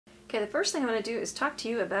Okay, the first thing I'm going to do is talk to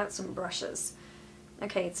you about some brushes.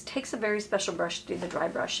 Okay, it takes a very special brush to do the dry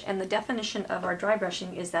brush, and the definition of our dry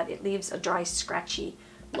brushing is that it leaves a dry, scratchy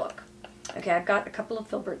look. Okay, I've got a couple of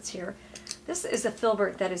filberts here. This is a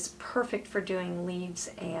filbert that is perfect for doing leaves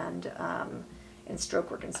and stroke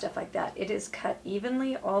work and stuff like that. It is cut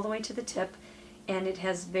evenly all the way to the tip, and it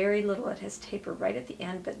has very little, it has taper right at the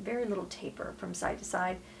end, but very little taper from side to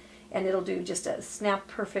side, and it'll do just a snap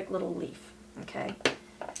perfect little leaf. Okay.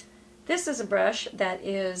 This is a brush that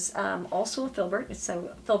is also a filbert.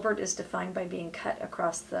 So filbert is defined by being cut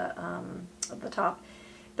across the top,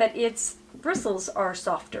 but its bristles are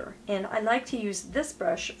softer. And I like to use this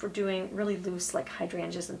brush for doing really loose, like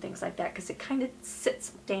hydrangeas and things like that, because it kind of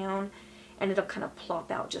sits down and it'll kind of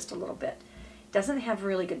plop out just a little bit. It doesn't have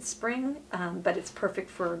really good spring, but it's perfect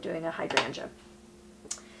for doing a hydrangea.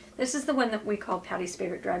 This is the one that we call Patty's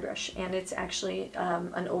favorite dry brush, and it's actually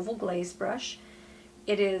an oval glaze brush.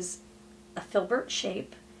 It is a filbert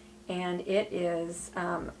shape, and it is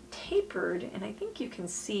tapered, and I think you can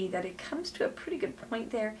see that it comes to a pretty good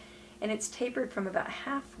point there, and it's tapered from about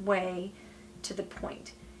halfway to the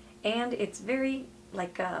point, and it's very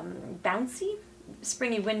like bouncy,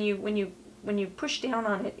 springy. When you push down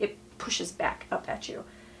on it, it pushes back up at you.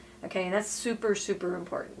 Okay, and that's super, super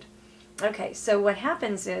important. Okay, so what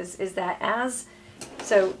happens is that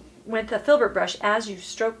with the filbert brush, as you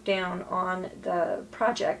stroke down on the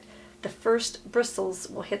project, the first bristles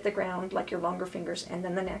will hit the ground like your longer fingers, and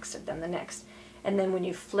then the next, and then the next. And then when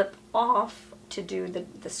you flip off to do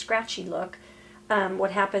the scratchy look, what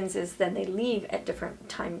happens is then they leave at different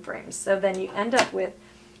time frames. So then you end up with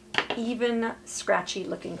even scratchy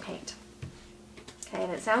looking paint. Okay,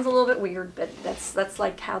 and it sounds a little bit weird, but that's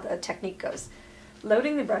like how the technique goes.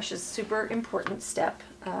 Loading the brush is a super important step,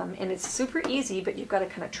 and it's super easy, but you've got to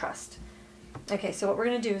kind of trust. Okay, so what we're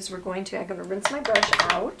going to do is I'm going to rinse my brush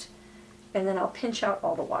out, and then I'll pinch out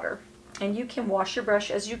all the water. And you can wash your brush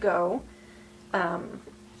as you go.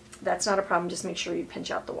 That's not a problem, just make sure you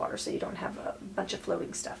pinch out the water so you don't have a bunch of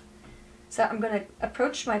floating stuff. So I'm going to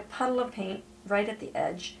approach my puddle of paint right at the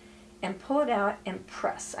edge and pull it out and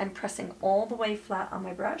press. I'm pressing all the way flat on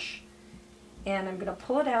my brush, and I'm going to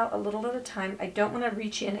pull it out a little at a time. I don't want to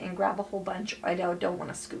reach in and grab a whole bunch. I don't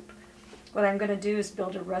want to scoop. What I'm going to do is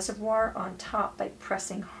build a reservoir on top by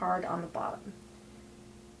pressing hard on the bottom.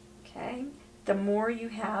 Okay, the more you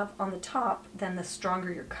have on the top, then the stronger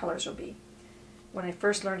your colors will be. When I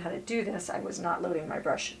first learned how to do this, I was not loading my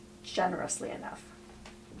brush generously enough.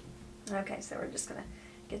 Okay, so we're just going to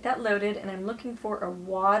get that loaded, and I'm looking for a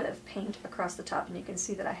wad of paint across the top, and you can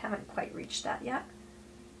see that I haven't quite reached that yet.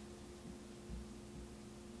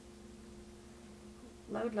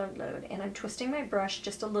 Load, load, load, and I'm twisting my brush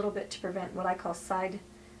just a little bit to prevent what I call side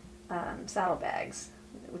saddlebags,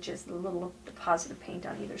 which is the little deposit of paint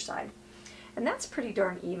on either side. And that's pretty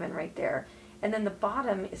darn even right there. And then the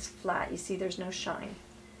bottom is flat. You see there's no shine.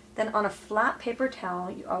 Then on a flat paper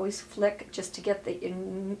towel, you always flick just to get the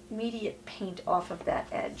immediate paint off of that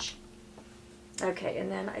edge. Okay,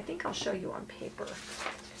 and then I think I'll show you on paper,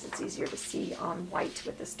 because it's easier to see on white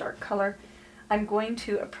with this dark color. I'm going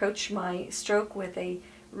to approach my stroke with a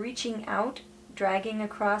reaching out, dragging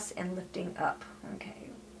across, and lifting up. Okay,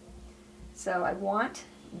 so I want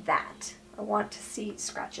that. I want to see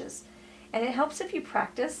scratches. And it helps if you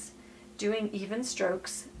practice doing even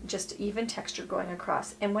strokes, just even texture going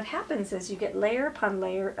across. And what happens is you get layer upon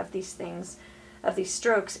layer of these things, of these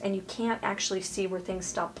strokes, and you can't actually see where things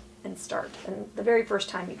stop and start. And the very first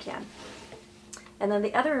time you can. And then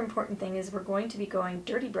the other important thing is we're going to be going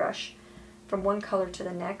dirty brush from one color to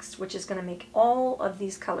the next, which is going to make all of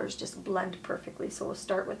these colors just blend perfectly. So we'll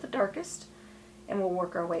start with the darkest, and we'll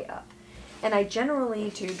work our way up. And I generally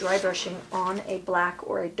do dry brushing on a black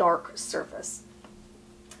or a dark surface.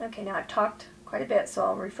 Okay, now I've talked quite a bit, so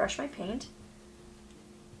I'll refresh my paint.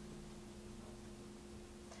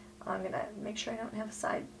 I'm going to make sure I don't have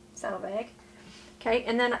a saddlebag. Okay,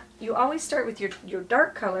 and then you always start with your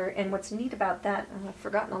dark color, and what's neat about that, I've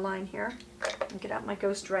forgotten a line here. I'll get out my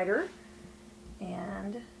Ghost Writer,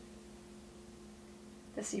 and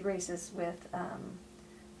this erases with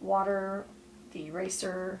water, the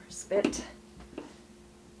eraser, spit,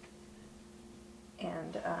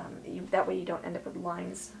 and that way you don't end up with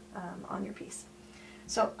lines on your piece.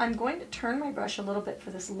 So I'm going to turn my brush a little bit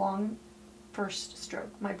for this long first stroke.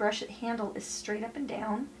 My brush handle is straight up and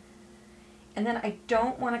down, and then I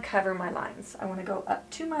don't want to cover my lines. I want to go up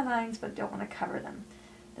to my lines, but don't want to cover them.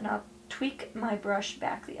 Then I'll tweak my brush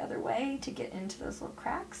back the other way to get into those little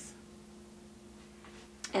cracks.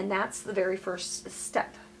 And that's the very first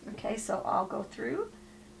step. Okay, so I'll go through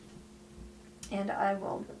and I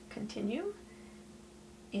will continue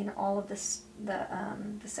in all of the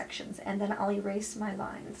sections, and then I'll erase my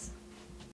lines.